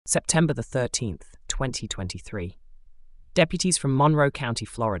September the 13th, 2023. Deputies from Monroe County,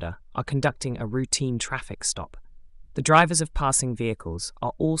 Florida, are conducting a routine traffic stop. The drivers of passing vehicles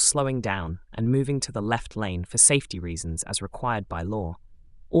are all slowing down and moving to the left lane for safety reasons as required by law,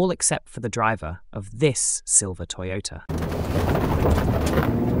 all except for the driver of this silver Toyota.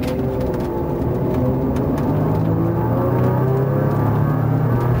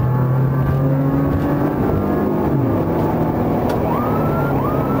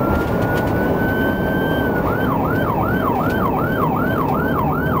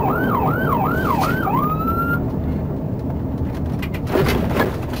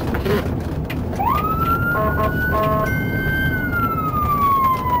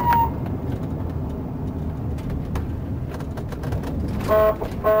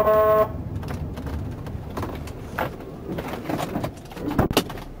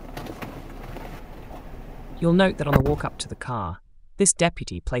 You'll note that on the walk up to the car, this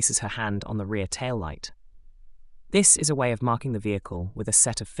deputy places her hand on the rear taillight. This is a way of marking the vehicle with a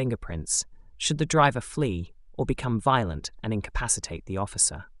set of fingerprints should the driver flee or become violent and incapacitate the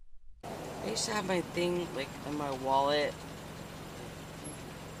officer. I used to have my thing like in my wallet.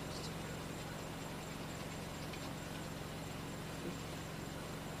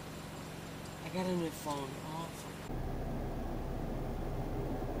 I got a new phone.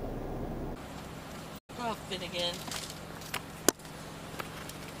 Oh, fit again. It's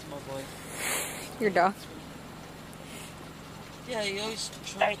my boy. Your dog. Yeah, he always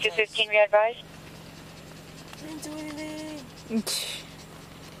tries. 215, we advised. Didn't do anything.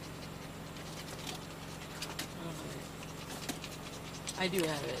 I do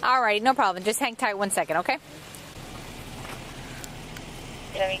have it. All right, no problem. Just hang tight 1 second, okay?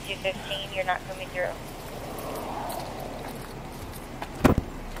 215, you're not coming through.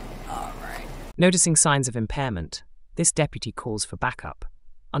 All right. Noticing signs of impairment, this deputy calls for backup.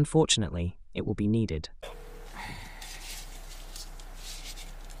 Unfortunately, it will be needed.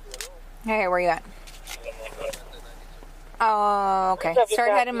 Hey, where you at? Oh, okay.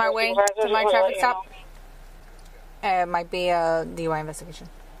 Start heading my way to my traffic stop. It might be a DUI investigation.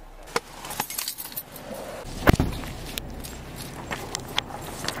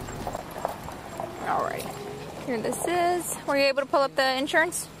 All right. Here this is. Were you able to pull up the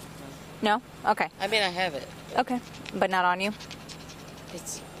insurance? No? Okay. I mean, I have it. Okay. But not on you?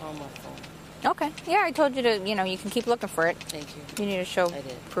 It's on my phone. Okay. Yeah, I told you to, you can keep looking for it. Thank you. You need to show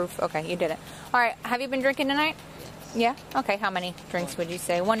proof. Okay, you did it. All right. Have you been drinking tonight? Yes. Yeah? Okay. How many drinks would you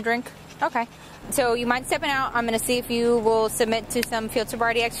say? One drink? Okay. So you mind stepping out? I'm going to see if you will submit to some field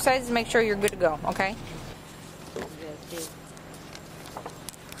sobriety exercises and make sure you're good to go, okay?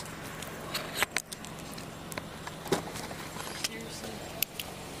 Seriously?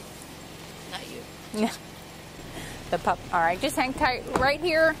 Not you. Yeah. The pup. All right. Just hang tight right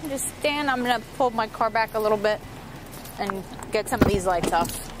here. Just stand. I'm going to pull my car back a little bit and get some of these lights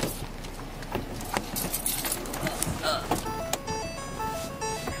off.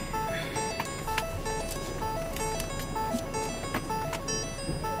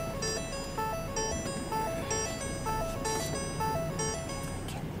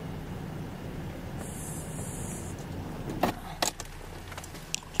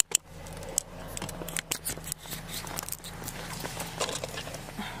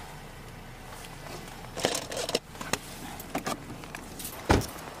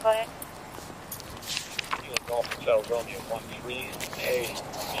 Go ahead. Hotel Romeo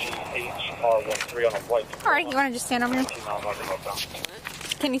 13AGHR13 on a white. All right, you want to just stand over here?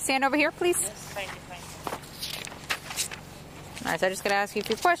 Can you stand over here, please? Yes, fine. All right, so I just got to ask you a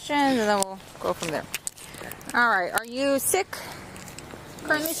few questions, and then we'll go from there. All right, are you sick?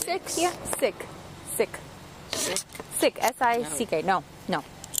 Currently sick? Yeah, sick. Sick. S-I-C-K. No.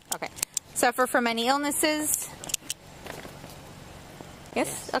 Okay. Suffer from any illnesses?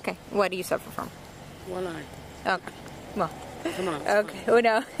 Yes? Okay. What do you suffer from? One eye. Okay. Well. Come on. Okay. Oh,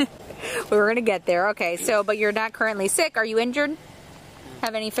 no. We were going to get there. Okay. So, but you're not currently sick. Are you injured? No.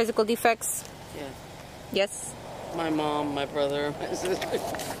 Have any physical defects? Yeah. Yes? My mom, my brother, my sister.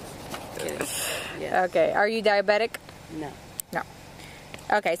 Yes. Okay. Are you diabetic? No. No.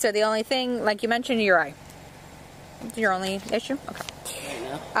 Okay. So the only thing, like you mentioned, your eye. Your only issue? Okay. Right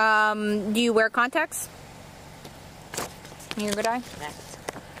now. Do you wear contacts? In your good eye? Act.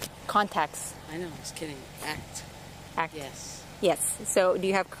 Contacts. I know, I was kidding. Act. Act. Yes. Yes. So do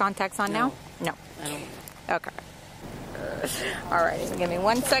you have contacts on now? No. I don't. Okay. All right. Give me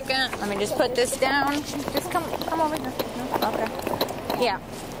 1 second. Let me just put this down. Just come over here. Okay. Yeah.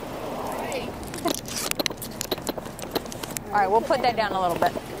 All right. We'll put that down a little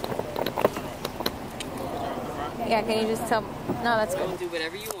bit. Yeah, can you just tell? No, that's Go good. and do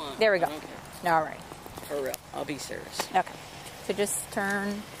whatever you want. There we go. I don't care. All right. For real. I'll be serious. Okay. So just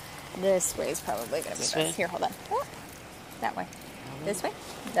turn this way is probably going to be This best. way? Here, hold on. That way. This way?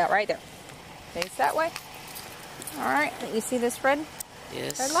 That right there. Face that way. All right. You see this red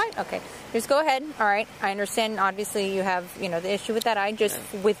Yes. light? Okay. Just go ahead. All right. I understand. Obviously, you have, the issue with that eye. Just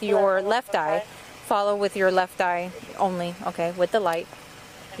with your left eye. Follow with your left eye only. Okay. With the light.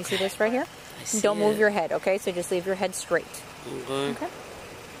 You see this right here? I see Don't move it. your head. Okay. So just leave your head straight. Okay. Okay.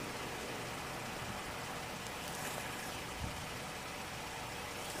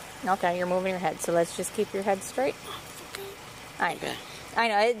 Okay, you're moving your head, so let's just keep your head straight. I know. Okay. I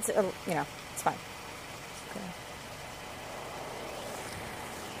know, it's, it's fine.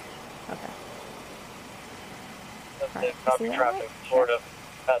 Okay. Alright, Copy see that traffic, light? Florida,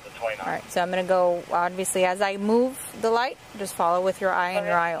 at the 29. Alright, so I'm going to go, obviously, as I move the light, just follow with your eye and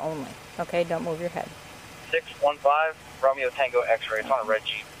your eye only. Okay, don't move your head. 615, Romeo Tango X-ray. It's on a red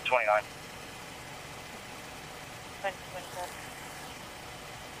Jeep, 29.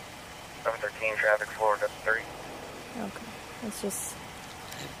 713 traffic, Florida, 30. Okay, let's just...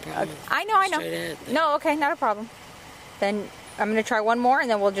 Promise. I know. Straight ahead. No, okay, not a problem. Then I'm going to try one more, and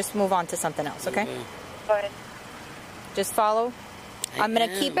then we'll just move on to something else, okay? Go ahead. Just follow. I'm going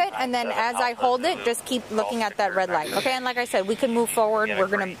to keep it, and then as I hold it, just keep looking at that red light. Okay, and like I said, we can move forward. We're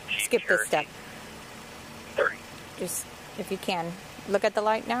going to skip this step. 30. Just, if you can, look at the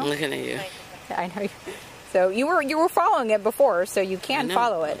light now. I'm looking at you. I know. So you were following it before, so you can know.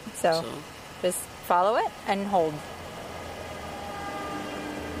 follow it. So just follow it and hold.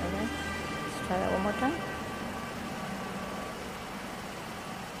 Okay. Let's try that one more time.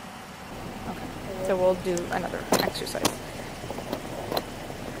 Okay. So we'll do another exercise.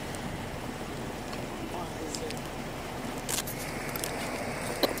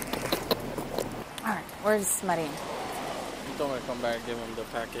 All right. Where's Marine? He told me to come back and give him the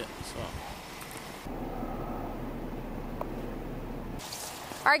packet, so.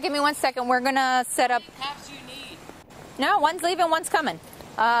 All right, give me 1 second. We're gonna set up. Cops you need. No, one's leaving, one's coming.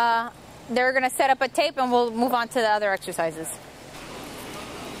 They're gonna set up a tape, and we'll move on to the other exercises.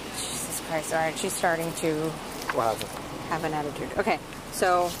 Jesus Christ! All right, she's starting to have an attitude. Okay,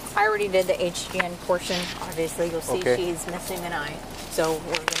 so I already did the HGN portion. Obviously, you'll see she's missing an eye. So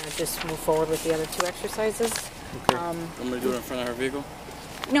we're gonna just move forward with the other two exercises. Okay. I'm gonna do it in front of her vehicle.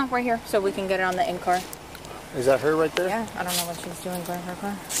 No, right here, so we can get it on the in-car. Is that her right there? Yeah, I don't know what she's doing going her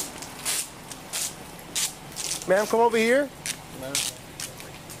car. Ma'am, come over here.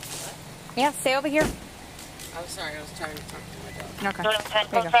 Yeah, stay over here. I'm sorry, I was trying to talk to my dog. Okay.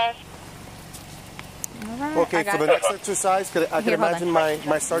 There you go. All right, Okay, I got for the it. next exercise, I can Here, hold imagine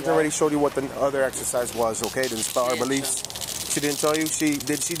my sergeant already showed you what the other exercise was, okay? To inspire our beliefs. She didn't tell you?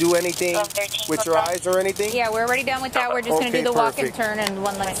 Did she do anything with your eyes or anything? Yeah, we're already done with that. We're just going to do the walk and turn and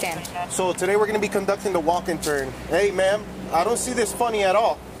one leg stand. So today we're going to be conducting the walk and turn. Hey, ma'am, I don't see this funny at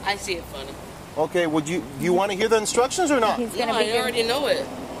all. I see it funny. Okay, do you want to hear the instructions or not? He's going No, to be I already know it.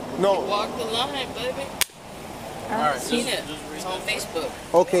 No. Walk the line, baby. Alright, Seen it. It's on Facebook.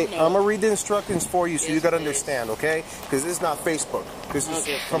 Okay, I'm going to read the instructions for you so you got to understand, okay? Because this is not Facebook. This is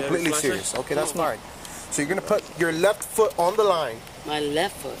completely serious. Okay, that's fine. So you're going to put your left foot on the line. My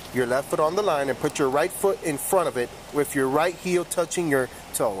left foot. Your left foot on the line and put your right foot in front of it with your right heel touching your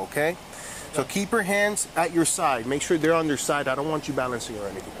toe, okay? So keep your hands at your side. Make sure they're on their side. I don't want you balancing or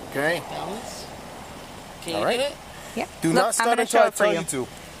anything, okay? Balance. Can All you right. do it? Yeah. Do not start until I tell you to.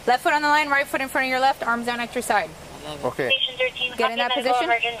 Left foot on the line, right foot in front of your left, arms down at your side. Okay. Station 13, Get in that medical position.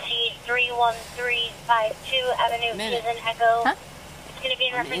 emergency 31352 Avenue Susan Echo. Huh? It's going to be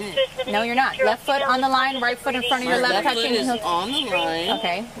in reference to a specific No, you're not. Left foot on the line, right foot in front of your My left, left foot touching is the on the line.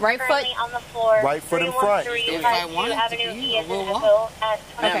 Okay, right foot. Currently on the floor. Right foot in front. If I want it to Avenue be, I Susan will Echo walk. at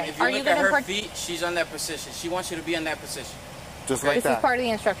Ma'am, Okay. if you Are you look at gonna her put- feet, she's on that position. She wants you to be in that position. Just Okay. like This is that. part of the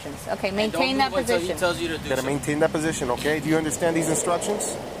instructions. Okay, And maintain don't that move until position. he tells you to do You gotta so. maintain that position, okay? Do you understand these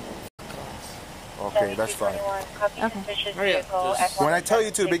instructions? Okay, that's fine. Hurry up. When I tell you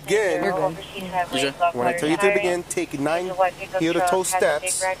to begin, when I tell you to begin, take 9 heel-to-toe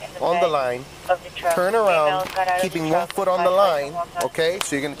steps on the line, turn around, keeping 1 foot on the line, okay?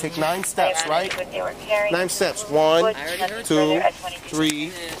 So you're going to take 9 steps, right? 9 steps. 1, 2, 3,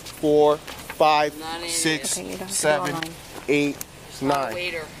 4, 5, 6, Okay, you don't have to go 7, online. 8, 9.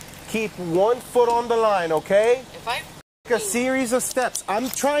 Waiter. Keep 1 foot on the line, okay? If I A series of steps. I'm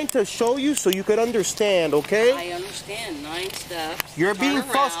trying to show you so you could understand, okay? I understand 9 steps. You're turn being around.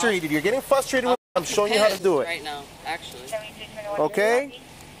 frustrated. You're getting frustrated with I'm showing you how to do it. Right now, actually. Okay?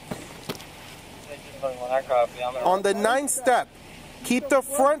 On the 9th step, keep the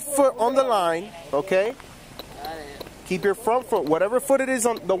front foot on the line, okay? Got it. Keep your front foot, whatever foot it is,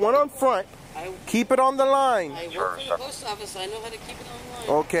 on the one on front, keep it on the line. I work for the post office. I know how to keep it on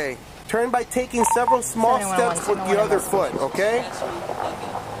the line. Okay. Turn by taking several small steps with the other foot, okay?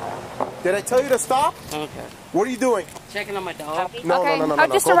 Did I tell you to stop? Okay. What are you doing? Checking on my dog. No, okay. no, no, no, I'll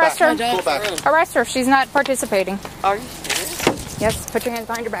just Go arrest back. her. Go back. Arrest her. She's not participating. Are you serious? Yes. Put your hands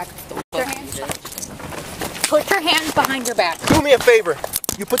behind your back. Put your hands behind your back. Do me a favor.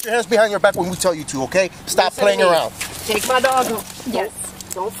 You put your hands behind your back when we tell you to, okay? Stop playing around. Take my dog home. Yes.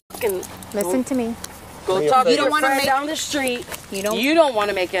 Don't fucking listen to me. Go talk to you don't your want to friend make down the street. You don't. You don't want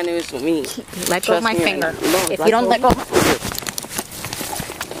to make any news with me. Let go of my finger. Right, if you don't let go.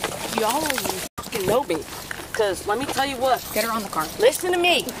 Y'all fucking know me. Because let me tell you what. Get her on the car. Listen to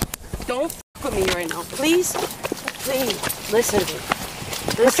me. Don't fuck with me right now. Please. Please. Listen to me.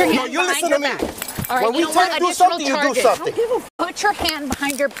 Listen. No, you listen to me. All right, When we tell you to do something, you do something. Put your hand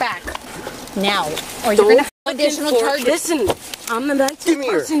behind your back now, or you're gonna have additional charges. Listen, I'm the nicest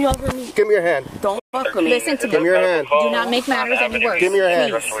person you ever meet. Give me your hand. Don't fuck with me. Listen to me. Give me your hand. Do not make matters any worse. Give me your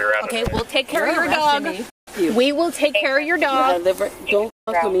hand. Okay, we'll take care of your dog. We will take care of your dog. Don't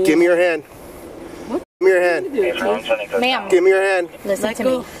fuck with me. Give me your hand. What? Give me your hand. Ma'am, Give me your hand. listen to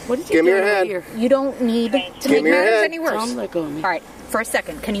me. What did you Give me do your over hand. here? You don't need to Give make me your matters hand. any worse. Don't let go of me. All right, for a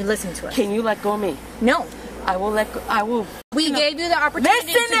second, can you listen to us? Can you let go of me? No. I will let go. I will. We gave you the opportunity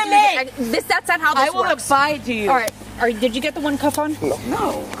Listen to to do me! this. That's not how this I will works. abide to you. All right. Did you get the one cuff on?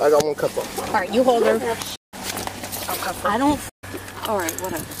 No. I got one cup on. All right, you hold her. I don't. All right,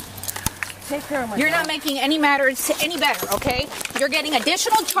 whatever. Take care of my You're dog. not making any matters any better, okay? You're getting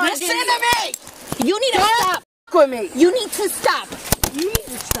additional charges. Listen to me! You need to stop. With me. You need to stop. You need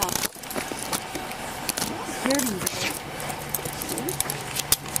to stop.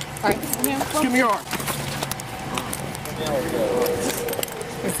 All right. Give me your arm.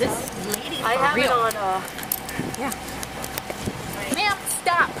 Is this lady I have real? it on. Yeah. Ma'am,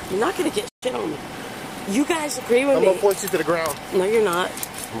 stop. You're not gonna get shit on me. You guys agree with I'm me? gonna force you to the ground. No, you're not.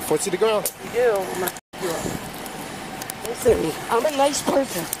 I'm gonna force you to the ground. You do. I'm gonna f you up. Listen to me. I'm a nice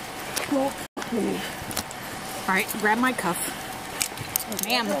person. Don't f with me. All right, grab my cuff.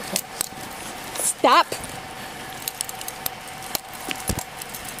 Ma'am, stop.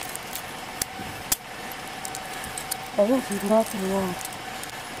 I didn't do nothing wrong.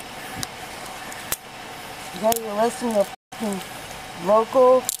 You got your arresting a fucking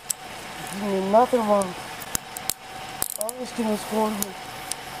local. You did nothing wrong. All this thing was for me.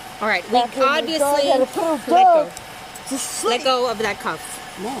 All right, we obviously let go of that cuff.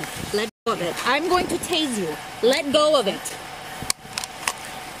 No. Let go of it. I'm going to tase you. Let go of it.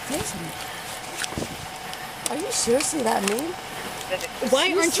 Tase me. Are you seriously that mean?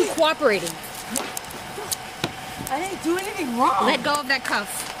 Why aren't you cooperating? I didn't do anything wrong. Let go of that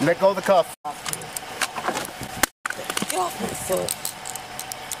cuff. Let go of the cuff. Get off my foot.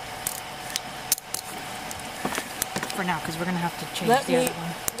 For now, because we're going to have to change Let the me, other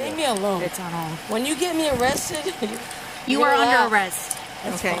one. leave me alone. It's on hold. When you get me arrested, You are under arrest.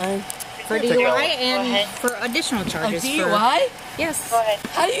 That's Okay. fine. For DUI and for additional A charges. DUI? Yes. Go ahead.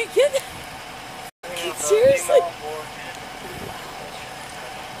 How do you get it? Seriously?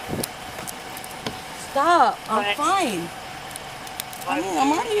 Stop. I'm fine. I mean,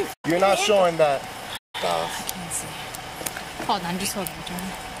 I'm already. You're not showing that. I can't see. Hold on, just hold on.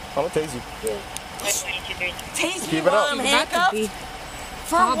 I'm gonna tase you. Tase me Keep it while up. I'm That could handcuffed? be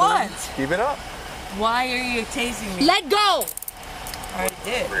For problem. what? Keep it up. Why are you tasing me? Let go! I already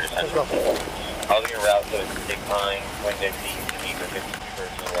did. Let's go. Housing and route to Big Pine, Point Dixie, to meet the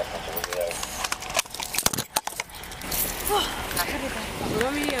 52-person reference over there. What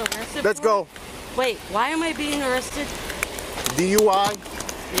are we arrested Let's for? go. Wait, why am I being arrested? DUI,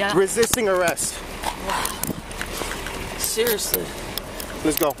 Yeah. resisting arrest. Seriously.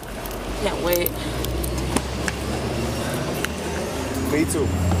 Let's go. Can't wait. Me too.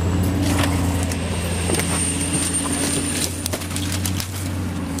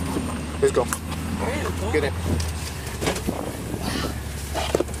 Let's go. Get in.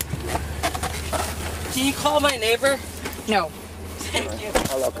 Can you call my neighbor? No. Thank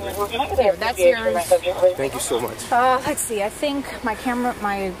you. Here, that's yours. Thank you so much. Let's see. I think my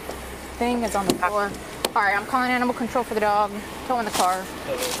thing is on the floor. All right, I'm calling animal control for the dog. Towing the car.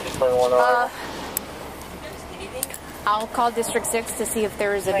 I'll call District 6 to see if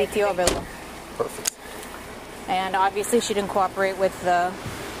there is a BTO available. Perfect. And obviously she didn't cooperate with the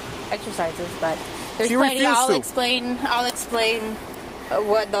exercises, but there's She plenty. refused to. I'll explain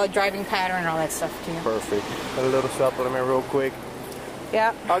what the driving pattern and all that stuff to you. Perfect. A little supplement real quick.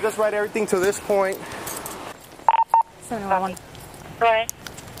 Yeah. I'll just write everything to this point. 711. Go ahead.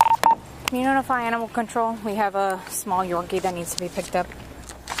 Can you notify animal control? We have a small Yorkie that needs to be picked up.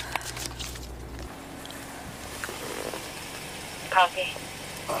 Copy.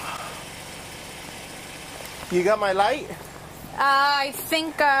 You got my light? I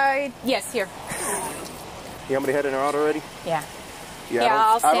think, yes, here. You want me to head in her out already? Yeah. Yeah,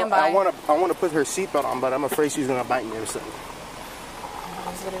 I'll stand by. I want to put her seatbelt on, but I'm afraid she's gonna bite me or something.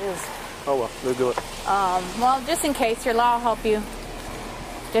 That's what it is. Oh well, we'll do it. Well, just in case, your law will help you.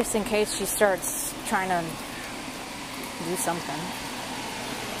 Just in case she starts trying to do something.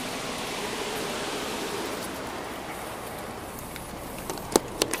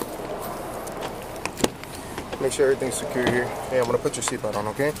 Make sure everything's secure here. Hey, I'm gonna put your seatbelt on,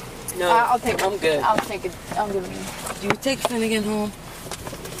 okay? No, I'll take it. I'm good. I'll take it. I'll give it. Do you take Finnegan home?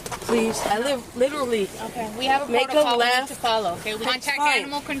 Please. I live literally. Okay. We have a Make protocol a we need left. to follow. Okay. We contact fine.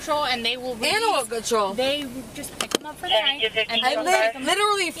 animal control and they will release. Animal control. They just pick them up for the night. And I live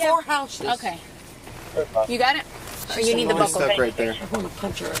literally 4 houses. Okay. You got it? Or you need the Just buckle? step right there. I'm gonna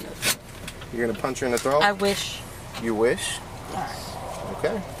punch her in the throat. You're gonna punch her in the throat? I wish. You wish?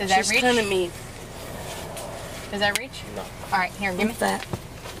 Okay. Does that She's reach? kind of mean. Does that reach? No. All right. Here, give me that.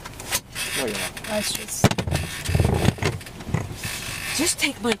 No, you're not. Let's Just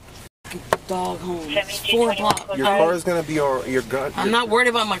take my dog home. It's 4 o'clock. Your car is gonna be your gun. I'm not worried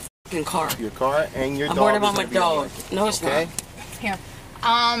about my fucking car. Your car and your I'm dog. worried about is my gonna be dog. on. No, it's Okay. not. Here.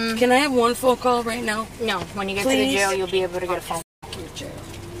 Can I have one phone call right now? No. When you get to the Please? jail, you'll be able to get a phone. Your jail.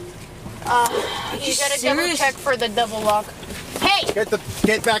 You gotta double serious? check for the double lock. Hey!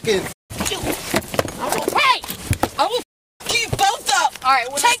 Get back in. Hey! I will f you both up. All right.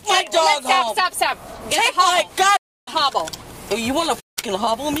 Well, Take my dog home. Stop. Get Take the hobble. my god Hobble. Oh, you want to fucking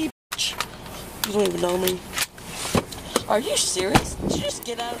hobble me, bitch? You don't even know me. Are you serious? Did you just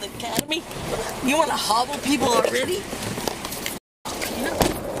get out of the academy? You want to hobble people already? Look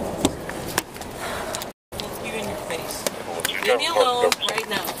you in your face. Leave me alone right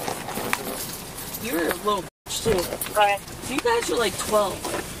now. You're a little bitch too. Go ahead. You guys are like 12.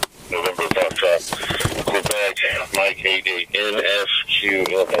 November Foxtrot, Quebec, Mike 88, NFQ,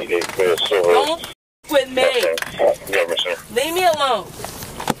 L88, clear, silver. Don't f with me. Government, sir. Leave me alone.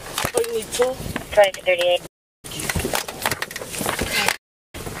 Oh, you need 2? 2238.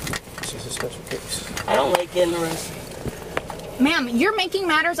 This is a special case. I don't like getting arrested. Ma'am, you're making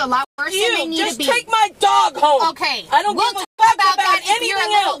matters a lot worse than they need just to be. take my dog home. Okay. I don't we'll give a talk fuck about that if anything you're a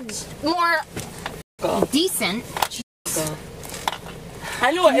else. little more decent.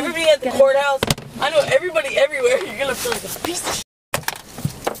 I know everybody at the courthouse. I know everybody everywhere. You're gonna feel like a piece of shit.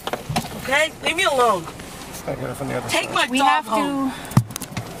 Okay? Leave me alone. I got it from the other Take side. my We dog have home. to.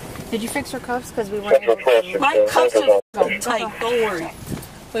 Did you fix her cuffs? Because we weren't able to. My cuffs are f***ing tight. Don't worry.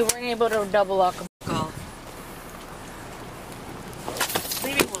 We weren't able to double lock them. Go.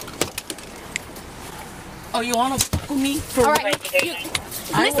 Leave me alone. Oh, you wanna f with me? For All right.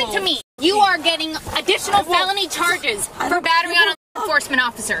 Listen to me. You are getting additional felony charges for battery on a law enforcement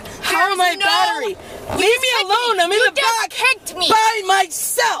officer. How am I battery? Leave me alone. I'm in the back Kicked me. by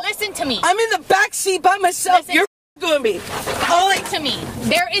myself. Listen to me. I'm in the back seat by myself. Listen. You're doing me. Listen to me.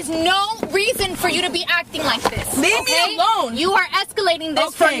 There is no reason for you to be acting like this. Leave me alone. You are escalating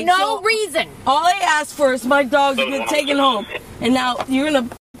this for no reason. All I asked for is my dog to get taken home, and now you're gonna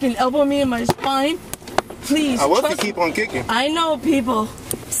fucking elbow me in my spine. Please. I want to keep on kicking. I know, people.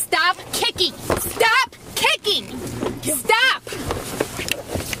 Stop kicking. Stop kicking. Stop.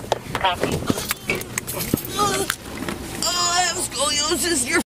 Copy. Oh, I have scoliosis.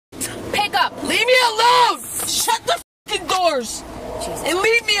 You're Pick up. leave me alone. Shut the fucking doors and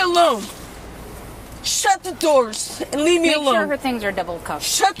leave me alone. Shut the doors and leave me Make alone. sure her things are double cuffed.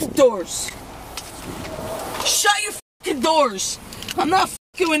 Shut the doors. Shut your fucking doors. I'm not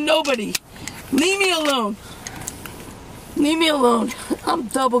fucking with nobody. Leave me alone. Leave me alone. I'm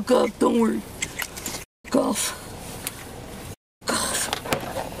double cuffed. Don't worry. Golf.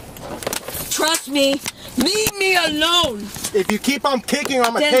 Trust me. Leave me alone. If you keep on kicking,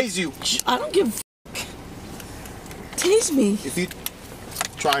 I'm gonna tase you. I don't give a fuck. Tase me. If you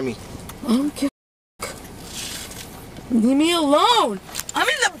try me. I don't give a fuck. Leave me alone. I'm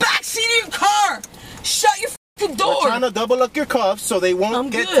in the back seat of your car. Shut your fucking door. We're trying to double up your cuffs so they won't I'm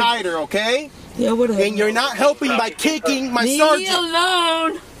get good. tighter, okay? Yeah, whatever. And you're not helping by kicking my Leave sergeant. me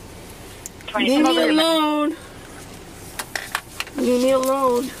alone. Leave me alone. Leave me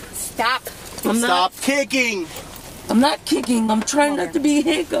alone. Stop. Stop kicking. I'm not kicking. I'm trying not to be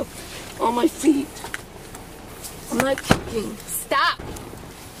handcuffed on my feet. I'm not kicking. Stop.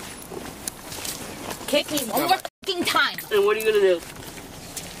 Kick me one more fucking time. And what are you gonna do?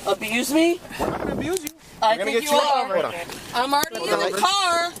 Abuse me? I'm not gonna abuse you. I We're gonna think get you you are. Hold on. I'm already in the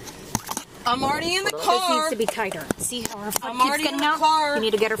car. I'm already in the This car. needs to be tighter. See how her foot I'm keeps already getting in the out? car. You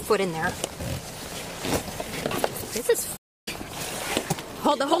need to get her foot in there. This is...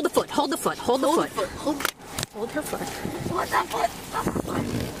 Hold the foot. Hold the foot. Hold the foot. Hold her foot. Hold that foot.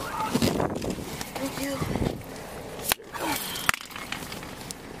 Thank you.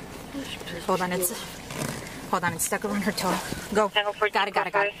 Hold on, it's stuck around her toe. Go. Got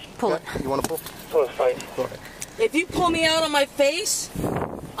it. Pull it. You want to pull? Oh, it's fine. Go ahead. If you pull me out on my face,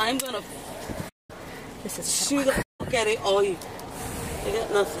 I'm gonna This is shoot the fuck at it all you. I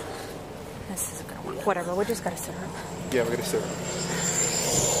got nothing. This isn't gonna work. Whatever, we just gotta sit her up. Yeah, we're gonna sit.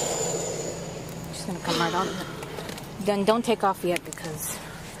 She's gonna come right on. Then don't take off yet because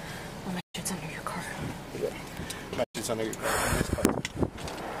all my shit's under your car. Yeah. My shit's under your car.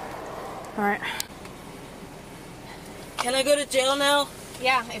 Alright. Can I go to jail now?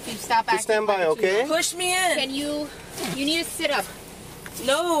 Yeah, if you stop acting. Just stand by, okay? Push me in. Can you need to sit up.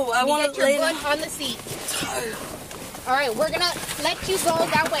 No, I want Get to your lay butt down. on the seat. Alright, we're gonna let you go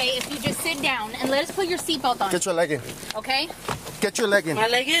that way if you just sit down and let us put your seatbelt on. Get your leg in. Okay? Get your leg in. My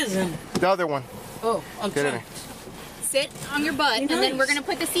leg is in. The other one. Oh, I'm Get in trying. there. Sit on your butt, and then we're gonna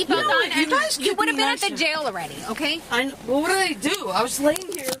put the seatbelt on, you and guys you could would have be been at the nicer. jail already, okay? Well, what did I do? I was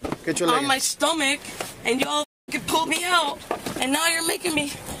laying here Get your leg on in. my stomach, and y'all pulled me out, and now you're making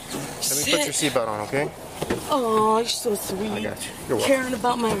me Let me put your seatbelt on, okay? Oh, you're so sweet. I got you. You're welcome. Caring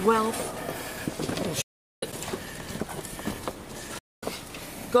about my wealth.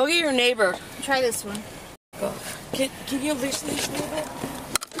 Go get your neighbor. Try this one. Go. Can you listen to this a little bit?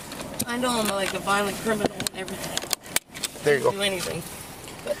 I know I'm like a violent criminal and everything. There you Do go. anything.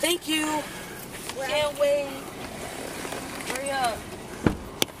 But thank you. Can't wait. Hurry up.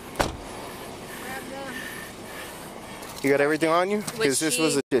 You got everything on you? Was Because this she-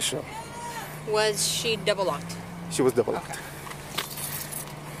 was additional. Was she double locked? She was double locked.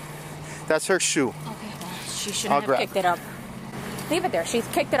 That's her shoe. Okay, well, she I'll shouldn't have grab kicked it up. Leave it there. She's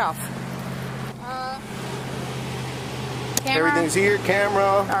kicked it off. Camera. Everything's here. Camera.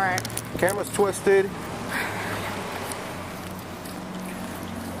 All right. Camera's twisted.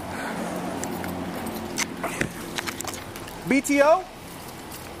 BTO?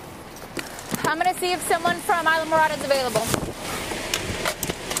 I'm gonna see if someone from Isla Morada is available.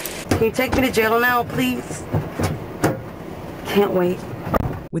 Can you take me to jail now, please? Can't wait.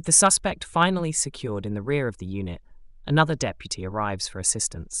 With the suspect finally secured in the rear of the unit, another deputy arrives for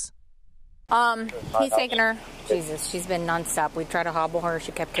assistance. He's taking her. Jesus, she's been nonstop. We tried to hobble her.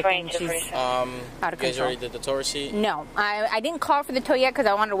 She kept kicking. She's out of You guys control. already did the tow receipt? No, I didn't call for the tow yet because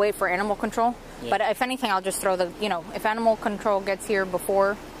I wanted to wait for animal control. Yeah. But if anything, I'll just throw the, if animal control gets here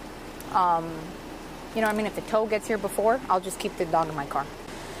before, if the tow gets here before, I'll just keep the dog in my car.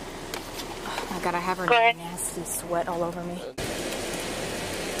 Oh, I gotta have her nasty sweat all over me.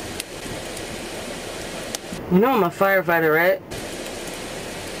 You know I'm a firefighter, right?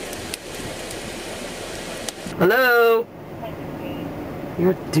 Hello?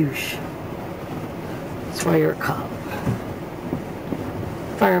 You're a douche. That's why you're a cop.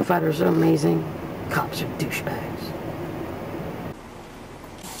 Firefighters are amazing. Cops are douchebags.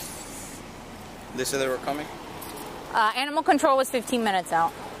 They said they were coming? Animal control was 15 minutes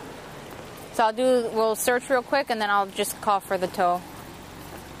out. So we'll search real quick and then I'll just call for the tow.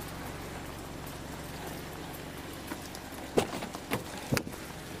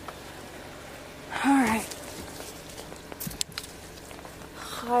 Alright.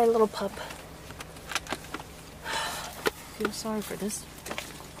 Hi, little pup. Feel sorry for this.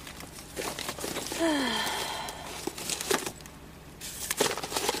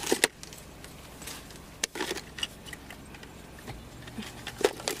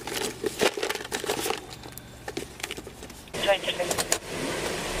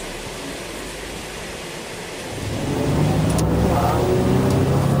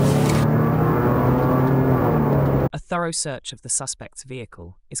 A thorough search of the suspect's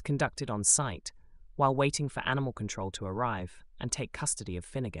vehicle is conducted on site while waiting for animal control to arrive and take custody of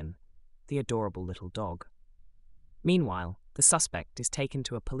Finnegan, the adorable little dog. Meanwhile, the suspect is taken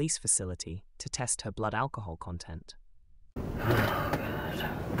to a police facility to test her blood alcohol content.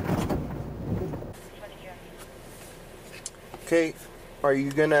 Okay, are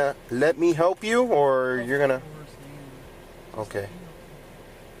you gonna let me help you, or you're gonna... Okay.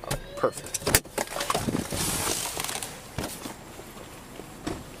 Perfect.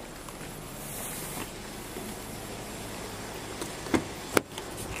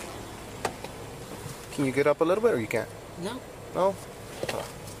 Can you get up a little bit, or you can't? No, No?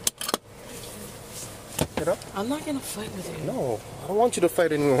 Get up? I'm not gonna fight with you. No, I don't want you to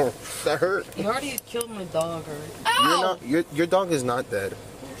fight anymore. That hurt. You already killed my dog already. You're not. Your dog is not dead.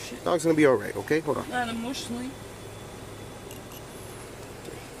 Oh shit. Dog's gonna be alright, okay? Hold on. Not emotionally.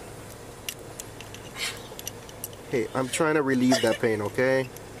 Hey, I'm trying to relieve that pain, okay?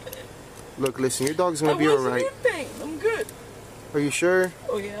 Look, listen, your dog's gonna be I wasn't alright. in pain. I'm good. Are you sure?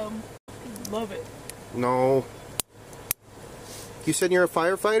 Oh yeah, love it. No. You said you're a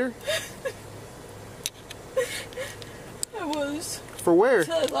firefighter? I was. For where?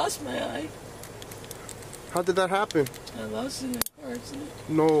 Until I lost my eye. How did that happen? I lost it in a car accident.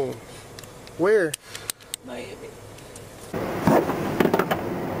 No. Where? Miami.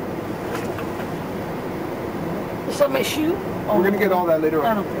 Is that my shoe? Oh. We're gonna get all that later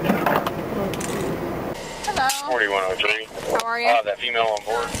I on. don't care. Hello. 4103. How are you? That female on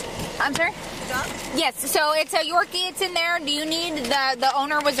board. I'm sorry? Yes, so it's a Yorkie, it's in there. Do you need, the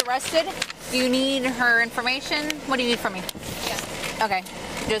owner was arrested? Do you need her information? What do you need from me? Yeah. Okay,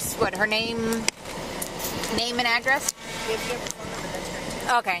 just what, her name and address? If you have a phone number, that's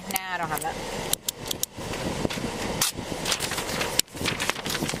great. Okay, nah, I don't have that.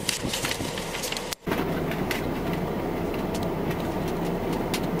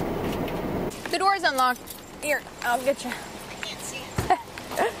 The door's unlocked. Here, I'll get you. I can't see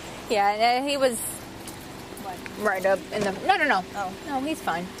it. Yeah, he was right up in the... No. Oh. No, he's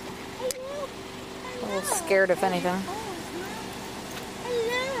fine. A little scared, if anything.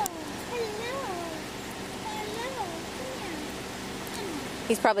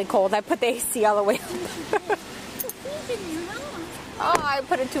 He's probably cold. I put the AC all the way up. Oh, I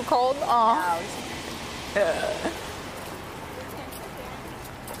put it too cold. Oh.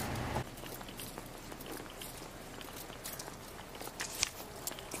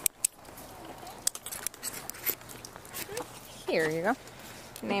 Here you go.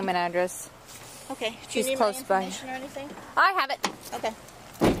 Name and address. Okay. Do She's you need close my by. information or anything? I have it. Okay.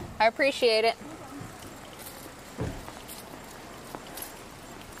 I appreciate it.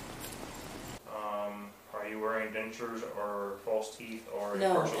 Are you wearing dentures or false teeth or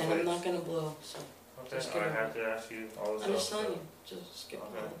No, partial and I'm plates? not gonna blow. So Okay, I have to ask you all this I'm stuff. just telling you, just skip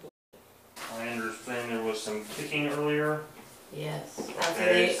Okay. all the blow. I understand there was some kicking earlier. Yes.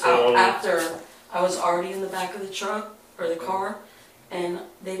 Okay, so- After I was already in the back of the truck or the car, and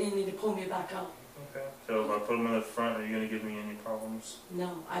they didn't need to pull me back out. Okay. So if I put them in the front, are you going to give me any problems?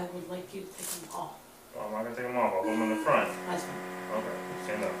 No, I would like you to take them off. Well, I'm not going to take them off. I'll put them in the front. That's fine. Okay.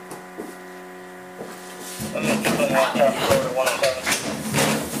 Stand up.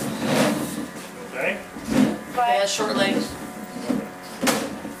 Okay. They have short legs.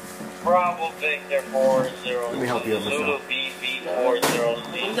 Bravo Victor 40. Let me help you up, Zulu BB 40.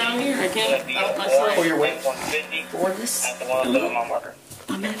 I'm down here. I can't out my sleigh. Pull your weight. 150 For this, at the 107 mile marker.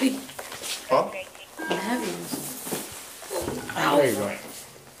 I'm heavy. Huh? I'm heavy. There you go.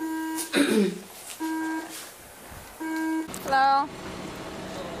 Hello.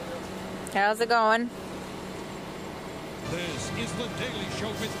 How's it going? This is the Daily Show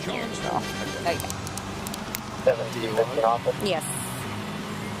with John. There you go. Yes.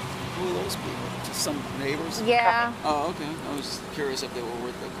 Who are those people? Just some neighbors? Yeah. Oh, okay. I was just curious if they were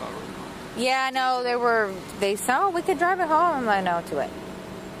with the car or not. Yeah, no, they said, oh, we could drive it home. I'm like, no, too late.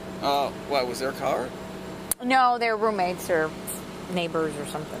 What, was their car? No, they're roommates or neighbors or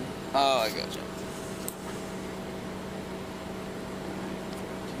something. Oh, I gotcha.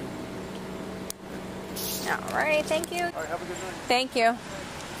 Alrighty, thank you. All right, have a good night. Thank you.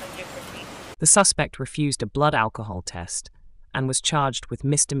 The suspect refused a blood alcohol test and was charged with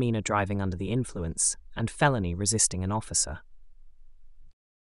misdemeanor driving under the influence and felony resisting an officer.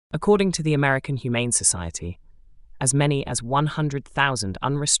 According to the American Humane Society, as many as 100,000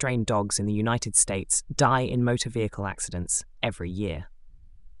 unrestrained dogs in the United States die in motor vehicle accidents every year.